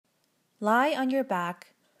Lie on your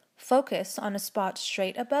back, focus on a spot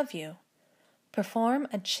straight above you. Perform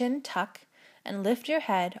a chin tuck and lift your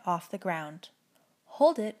head off the ground.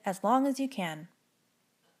 Hold it as long as you can.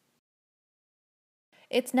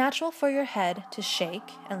 It's natural for your head to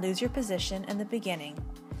shake and lose your position in the beginning,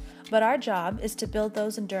 but our job is to build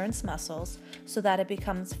those endurance muscles so that it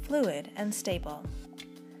becomes fluid and stable.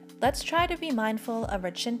 Let's try to be mindful of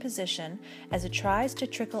our chin position as it tries to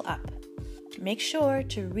trickle up. Make sure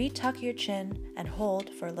to retuck your chin and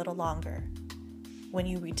hold for a little longer. When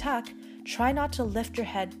you retuck, try not to lift your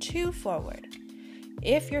head too forward.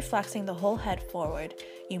 If you're flexing the whole head forward,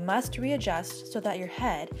 you must readjust so that your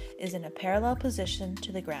head is in a parallel position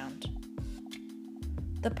to the ground.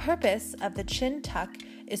 The purpose of the chin tuck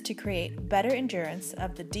is to create better endurance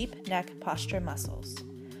of the deep neck posture muscles.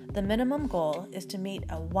 The minimum goal is to meet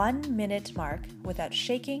a 1-minute mark without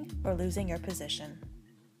shaking or losing your position.